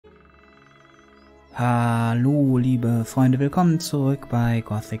Hallo, liebe Freunde, willkommen zurück bei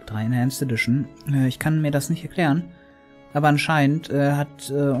Gothic 3 Enhanced Edition. Ich kann mir das nicht erklären, aber anscheinend hat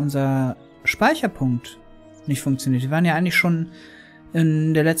unser Speicherpunkt nicht funktioniert. Wir waren ja eigentlich schon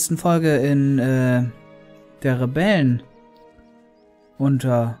in der letzten Folge in der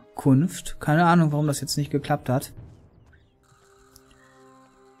Rebellenunterkunft. Keine Ahnung, warum das jetzt nicht geklappt hat.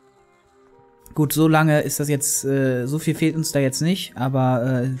 Gut, so lange ist das jetzt, so viel fehlt uns da jetzt nicht,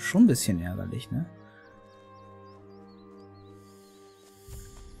 aber schon ein bisschen ärgerlich, ne?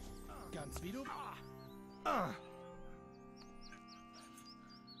 Ganz wie du.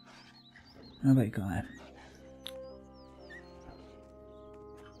 Aber egal.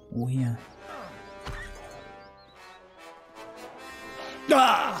 Oh, hier.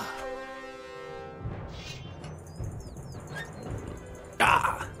 Ah!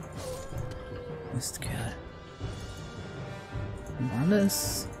 Ah! Mistkerl. Und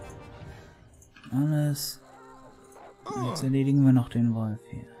alles. Alles. Und jetzt erledigen wir noch den Wolf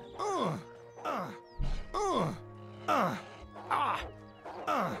hier.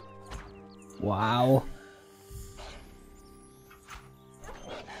 Wow.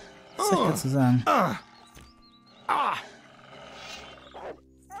 Was soll ich dazu sagen?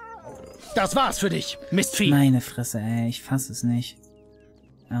 Das war's für dich, Mistvieh. Meine Fresse, ey. Ich fass es nicht.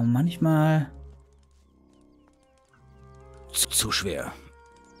 Aber manchmal... Zu schwer.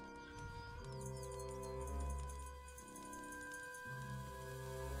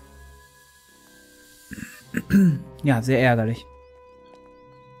 Ja, sehr ärgerlich.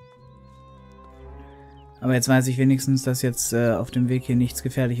 Aber jetzt weiß ich wenigstens, dass jetzt auf dem Weg hier nichts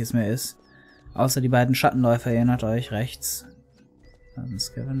Gefährliches mehr ist. Außer die beiden Schattenläufer, erinnert euch, rechts. Da ist ein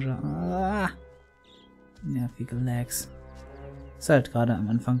Scavenger. Ah! Nervige Lags. Ist halt gerade am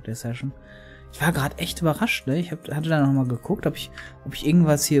Anfang der Session. Ich war gerade echt überrascht, ne? Ich hatte dann nochmal geguckt, ob ich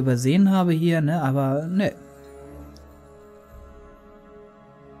irgendwas hier übersehen habe hier, ne? Aber ne.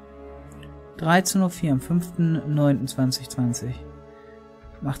 13:04 Uhr am 5.9.2020.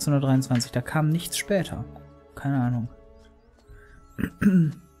 18:23 Uhr, da kam nichts später. Keine Ahnung.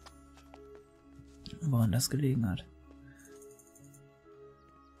 Woran das gelegen hat.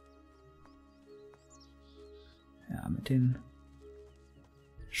 Ja, mit den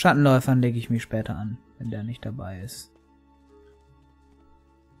Schattenläufern lege ich mich später an, wenn der nicht dabei ist.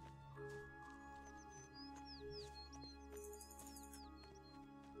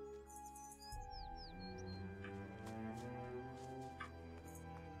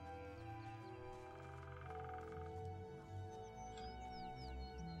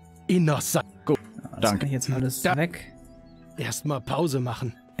 Inosako. Ja, das kann ich jetzt alles weg. Erstmal Pause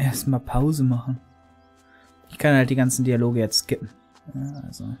machen. Erstmal Pause machen. Ich kann halt die ganzen Dialoge jetzt skippen. Ja,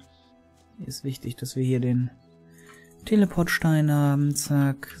 also, hier ist wichtig, dass wir hier den Teleportstein haben.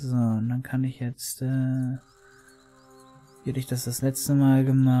 Zack. So, und dann kann ich jetzt, hier hatte ich das letzte Mal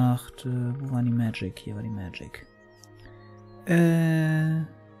gemacht. Wo war die Magic? Hier war die Magic.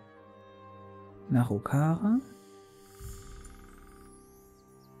 Nach Okara.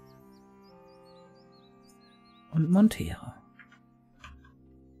 Und Montera.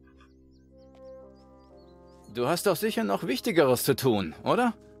 Du hast doch sicher noch Wichtigeres zu tun,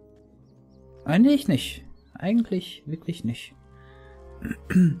 oder? Eigentlich nicht. Eigentlich wirklich nicht.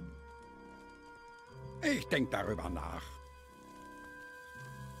 Ich denke darüber nach.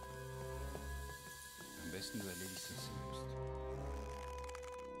 Am besten du erledigst es selbst.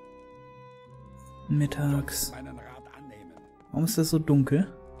 Mittags. Meinen Rat annehmen. Warum ist das so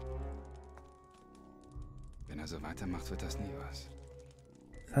dunkel? Wenn er so weitermacht, wird das nie was.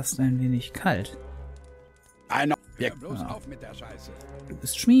 Fast ein wenig kalt. Einer. Hör bloß auf mit der Scheiße. Du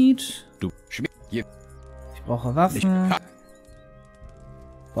bist Schmied. Du Schmied. Ich brauche Waffen.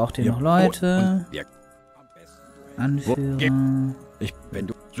 Braucht ihr noch Leute? Am besten Anführer. wenn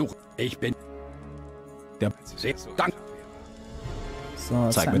du suchst, ich bin der sehr dank. So,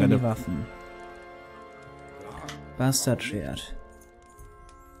 zeig mir deine Waffen. Bastard Schwert.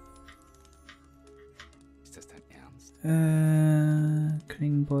 Ist das dein Ernst?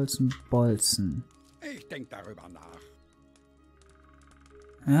 Klingenbolzen, Bolzen. Ich denke darüber nach.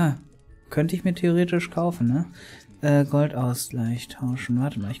 Ja, könnte ich mir theoretisch kaufen, ne? Goldausgleich tauschen.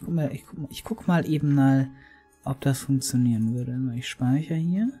 Warte mal, ich guck mal eben mal, ob das funktionieren würde. Ich speichere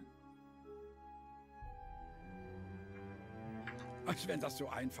hier. Als wenn das so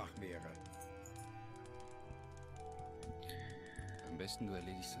einfach wäre. Am besten du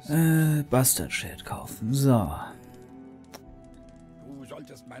erledigst es. Bastard Shit kaufen. So. Du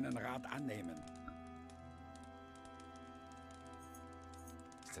solltest meinen Rat annehmen.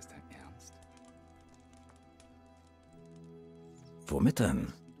 Ist das dein Ernst? Womit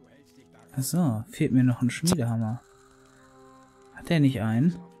denn? Du hältst dich daran. Achso, fehlt mir noch ein Schmiedehammer. Hat der nicht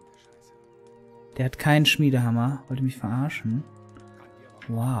einen? Der hat keinen Schmiedehammer. Wollte mich verarschen?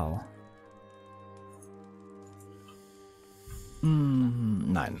 Wow.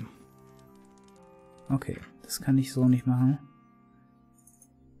 Nein. Okay, das kann ich so nicht machen.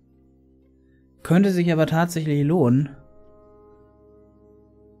 Könnte sich aber tatsächlich lohnen.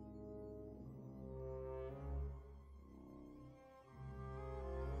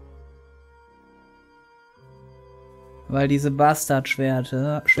 Weil diese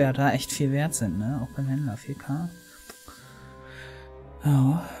Bastard-Schwerter echt viel wert sind, ne? Auch beim Händler 4K.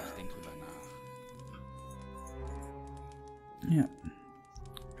 Ja. Ja.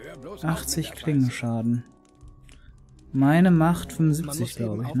 80 Klingenschaden. Meine Macht 75,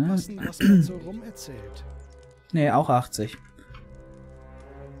 glaube ich, ne? Was man so rum erzählt. Ne, auch 80.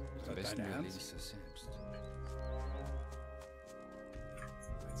 Am besten du erledigst das selbst.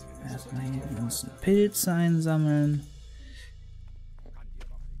 Erstmal hier die ganzen Pilze einsammeln.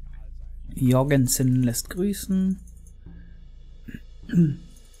 Jorgensen lässt grüßen.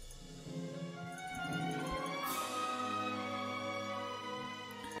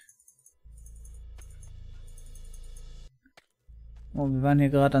 Oh, wir waren hier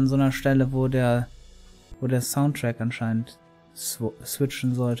gerade an so einer Stelle, wo der Soundtrack anscheinend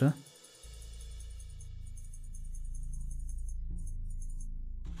switchen sollte.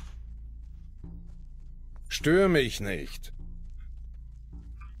 Stör mich nicht.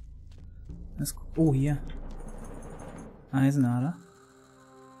 Oh, hier. Eisenader.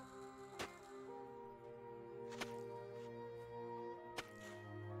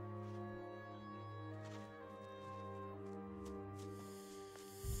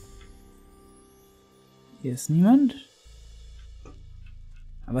 Hier ist niemand.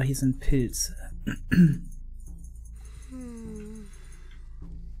 Aber hier sind Pilze.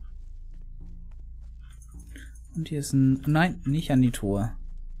 Und hier ist ein... Nein, nicht an die Truhe.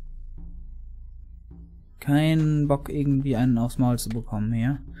 Kein Bock, irgendwie einen aufs Maul zu bekommen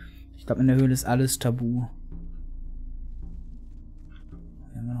hier. Ich glaube, in der Höhle ist alles tabu.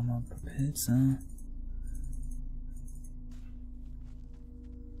 Hier haben wir nochmal ein paar Pilze.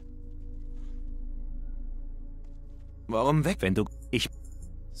 Warum weg, wenn du... Ich...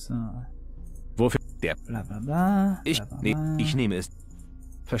 So. Wofür? Der... Bla bla bla. Ich... Bla, bla, Nee, bla. ich nehme es.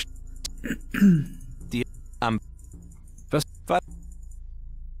 Die... Am... Was...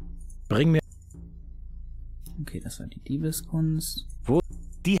 Bring mir... Okay, das war die Diebeskunst. Wo?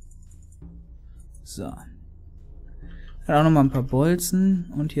 Die... So. Hat auch nochmal ein paar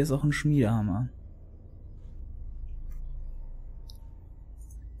Bolzen. Und hier ist auch ein Schmiedehammer.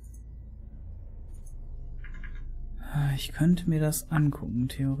 Ich könnte mir das angucken,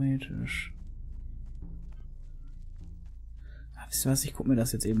 theoretisch. Wisst ihr was, ich gucke mir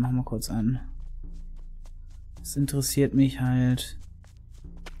das jetzt eben noch mal kurz an. Es interessiert mich halt.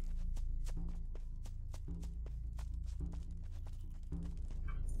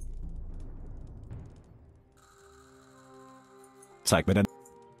 Zeig mir dann...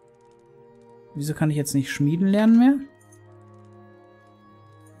 Wieso kann ich jetzt nicht schmieden lernen mehr?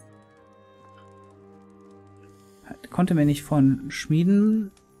 Konnte mir nicht von Schmieden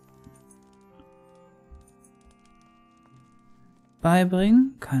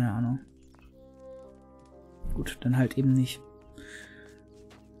beibringen? Keine Ahnung. Gut, dann halt eben nicht.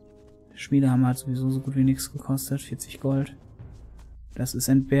 Schmiedehammer hat sowieso so gut wie nichts gekostet. 40 Gold. Das ist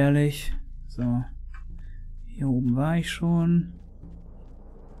entbehrlich. So. Hier oben war ich schon.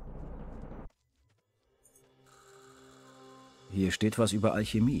 Hier steht was über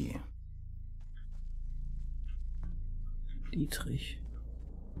Alchemie. Dietrich.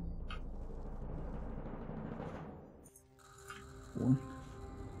 So.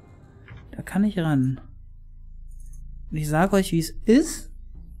 Da kann ich ran. Und ich sage euch, wie es ist.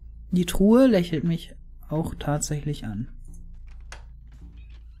 Die Truhe lächelt mich auch tatsächlich an.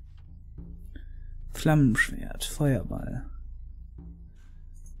 Flammenschwert, Feuerball.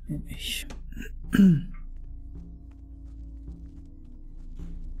 Nehm ich.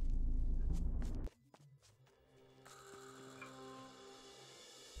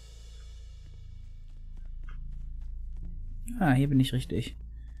 Ah, hier bin ich richtig.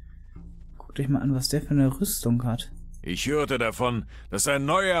 Guckt euch mal an, was der für eine Rüstung hat. Ich hörte davon, dass ein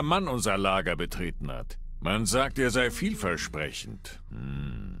neuer Mann unser Lager betreten hat. Man sagt, er sei vielversprechend.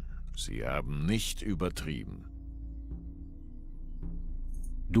 Sie haben nicht übertrieben.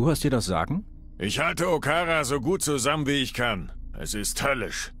 Du hast dir das Sagen? Ich halte Okara so gut zusammen, wie ich kann. Es ist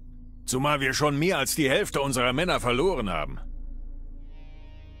höllisch. Zumal wir schon mehr als die Hälfte unserer Männer verloren haben.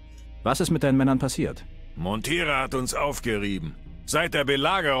 Was ist mit deinen Männern passiert? Montera hat uns aufgerieben. Seit der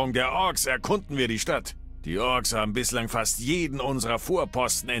Belagerung der Orks erkunden wir die Stadt. Die Orks haben bislang fast jeden unserer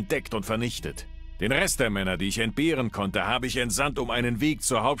Vorposten entdeckt und vernichtet. Den Rest der Männer, die ich entbehren konnte, habe ich entsandt, um einen Weg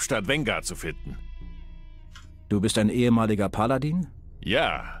zur Hauptstadt Vengar zu finden. Du bist ein ehemaliger Paladin?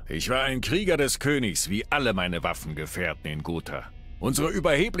 Ja, ich war ein Krieger des Königs, wie alle meine Waffengefährten in Gotha. Unsere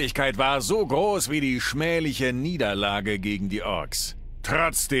Überheblichkeit war so groß wie die schmähliche Niederlage gegen die Orks.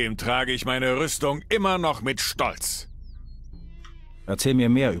 Trotzdem trage ich meine Rüstung immer noch mit Stolz. Erzähl mir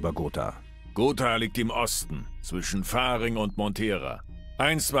mehr über Gotha. Gotha liegt im Osten, zwischen Faring und Montera.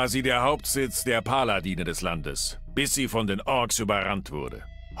 Einst war sie der Hauptsitz der Paladine des Landes, bis sie von den Orks überrannt wurde.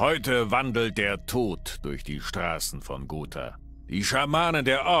 Heute wandelt der Tod durch die Straßen von Gotha. Die Schamanen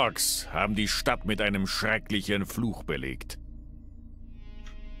der Orks haben die Stadt mit einem schrecklichen Fluch belegt.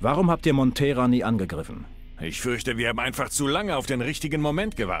 Warum habt ihr Montera nie angegriffen? Ich fürchte, wir haben einfach zu lange auf den richtigen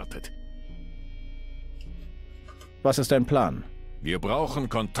Moment gewartet. Was ist dein Plan? Wir brauchen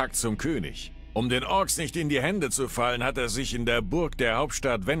Kontakt zum König. Um den Orks nicht in die Hände zu fallen, hat er sich in der Burg der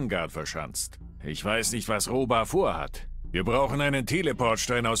Hauptstadt Vengar verschanzt. Ich weiß nicht, was Roba vorhat. Wir brauchen einen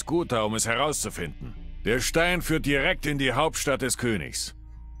Teleportstein aus Gotha, um es herauszufinden. Der Stein führt direkt in die Hauptstadt des Königs.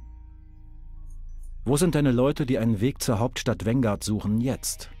 Wo sind deine Leute, die einen Weg zur Hauptstadt Vengar suchen,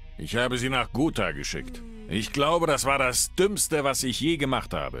 jetzt? Ich habe sie nach Gotha geschickt. Ich glaube, das war das Dümmste, was ich je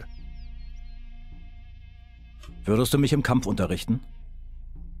gemacht habe. Würdest du mich im Kampf unterrichten?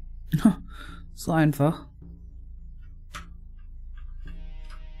 So einfach.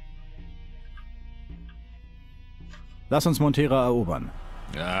 Lass uns Montera erobern.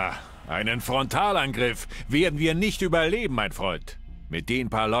 Ja, einen Frontalangriff werden wir nicht überleben, mein Freund. Mit den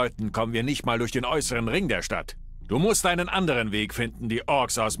paar Leuten kommen wir nicht mal durch den äußeren Ring der Stadt. Du musst einen anderen Weg finden, die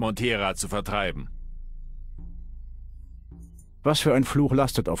Orks aus Montera zu vertreiben. Was für ein Fluch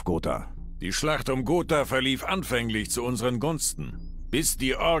lastet auf Gotha? Die Schlacht um Gotha verlief anfänglich zu unseren Gunsten, bis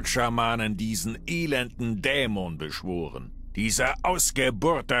die Ork-Schamanen diesen elenden Dämon beschworen. Diese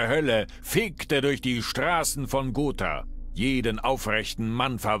Ausgeburt der Hölle fegte durch die Straßen von Gotha. Jeden aufrechten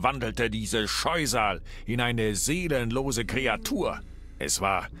Mann verwandelte diese Scheusal in eine seelenlose Kreatur. Es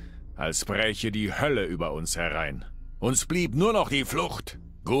war, als bräche die Hölle über uns herein. Uns blieb nur noch die Flucht.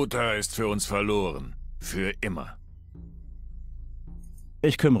 Gotha ist für uns verloren. Für immer.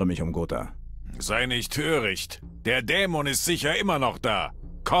 Ich kümmere mich um Gotha. Sei nicht töricht. Der Dämon ist sicher immer noch da.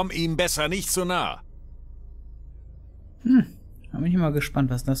 Komm ihm besser nicht zu nah. Da bin ich mal gespannt,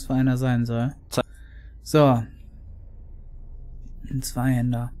 was das für einer sein soll. So. Ein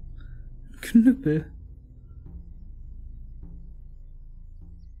Zweihänder. Knüppel.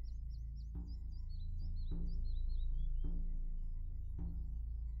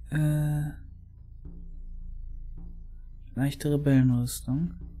 Leichte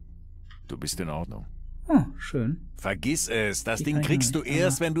Rebellenrüstung. Du bist in Ordnung. Oh, schön. Vergiss es, das Die Ding kann ich kriegst du noch nicht,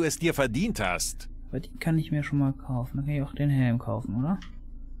 erst, aber- wenn du es dir verdient hast. Aber die kann ich mir schon mal kaufen. Dann kann ich auch den Helm kaufen, oder?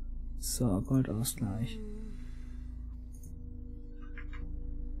 So, Goldausgleich.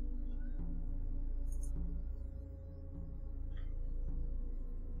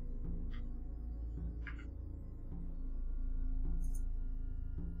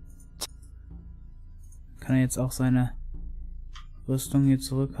 Kann er jetzt auch seine Rüstung hier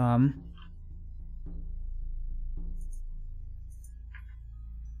zurückhaben?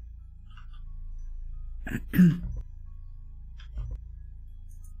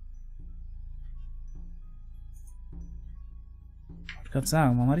 Ich wollte gerade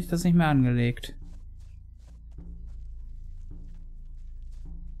sagen, warum hatte ich das nicht mehr angelegt?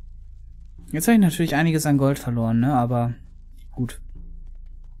 Jetzt habe ich natürlich einiges an Gold verloren, ne? Aber gut.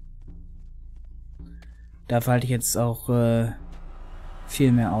 Dafür halte ich jetzt auch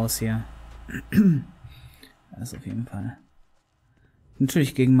viel mehr aus hier. Das auf jeden Fall.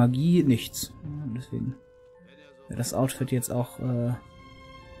 Natürlich gegen Magie nichts. Ja, deswegen wäre das Outfit jetzt auch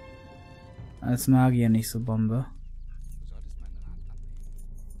als Magier nicht so Bombe.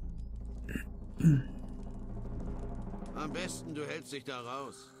 Am besten, du hältst dich da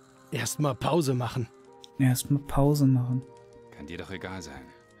raus. Erstmal Pause machen. Erstmal Pause machen. Kann dir doch egal sein.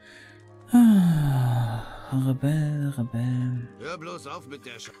 Ah, Rebell, Rebell. Hör bloß auf mit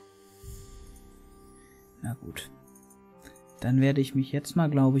der Na gut. Dann werde ich mich jetzt mal,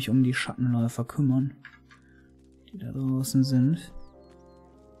 glaube ich, um die Schattenläufer kümmern, die da draußen sind.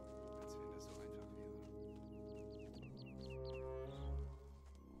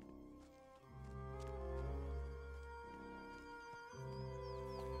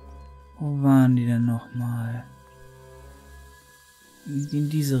 Wo waren die denn nochmal? In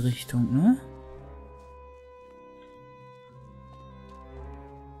diese Richtung, ne?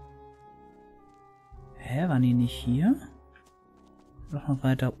 Hä, waren die nicht hier? Noch mal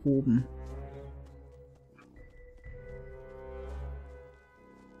weiter oben.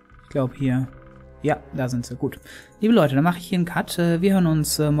 Ich glaube hier. Ja, da sind sie. Gut. Liebe Leute, dann mache ich hier einen Cut. Wir hören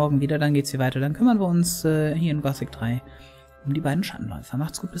uns morgen wieder, dann geht's hier weiter. Dann kümmern wir uns hier in Gothic 3 um die beiden Schattenläufer.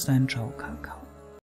 Macht's gut, bis dahin. Ciao, Kakao.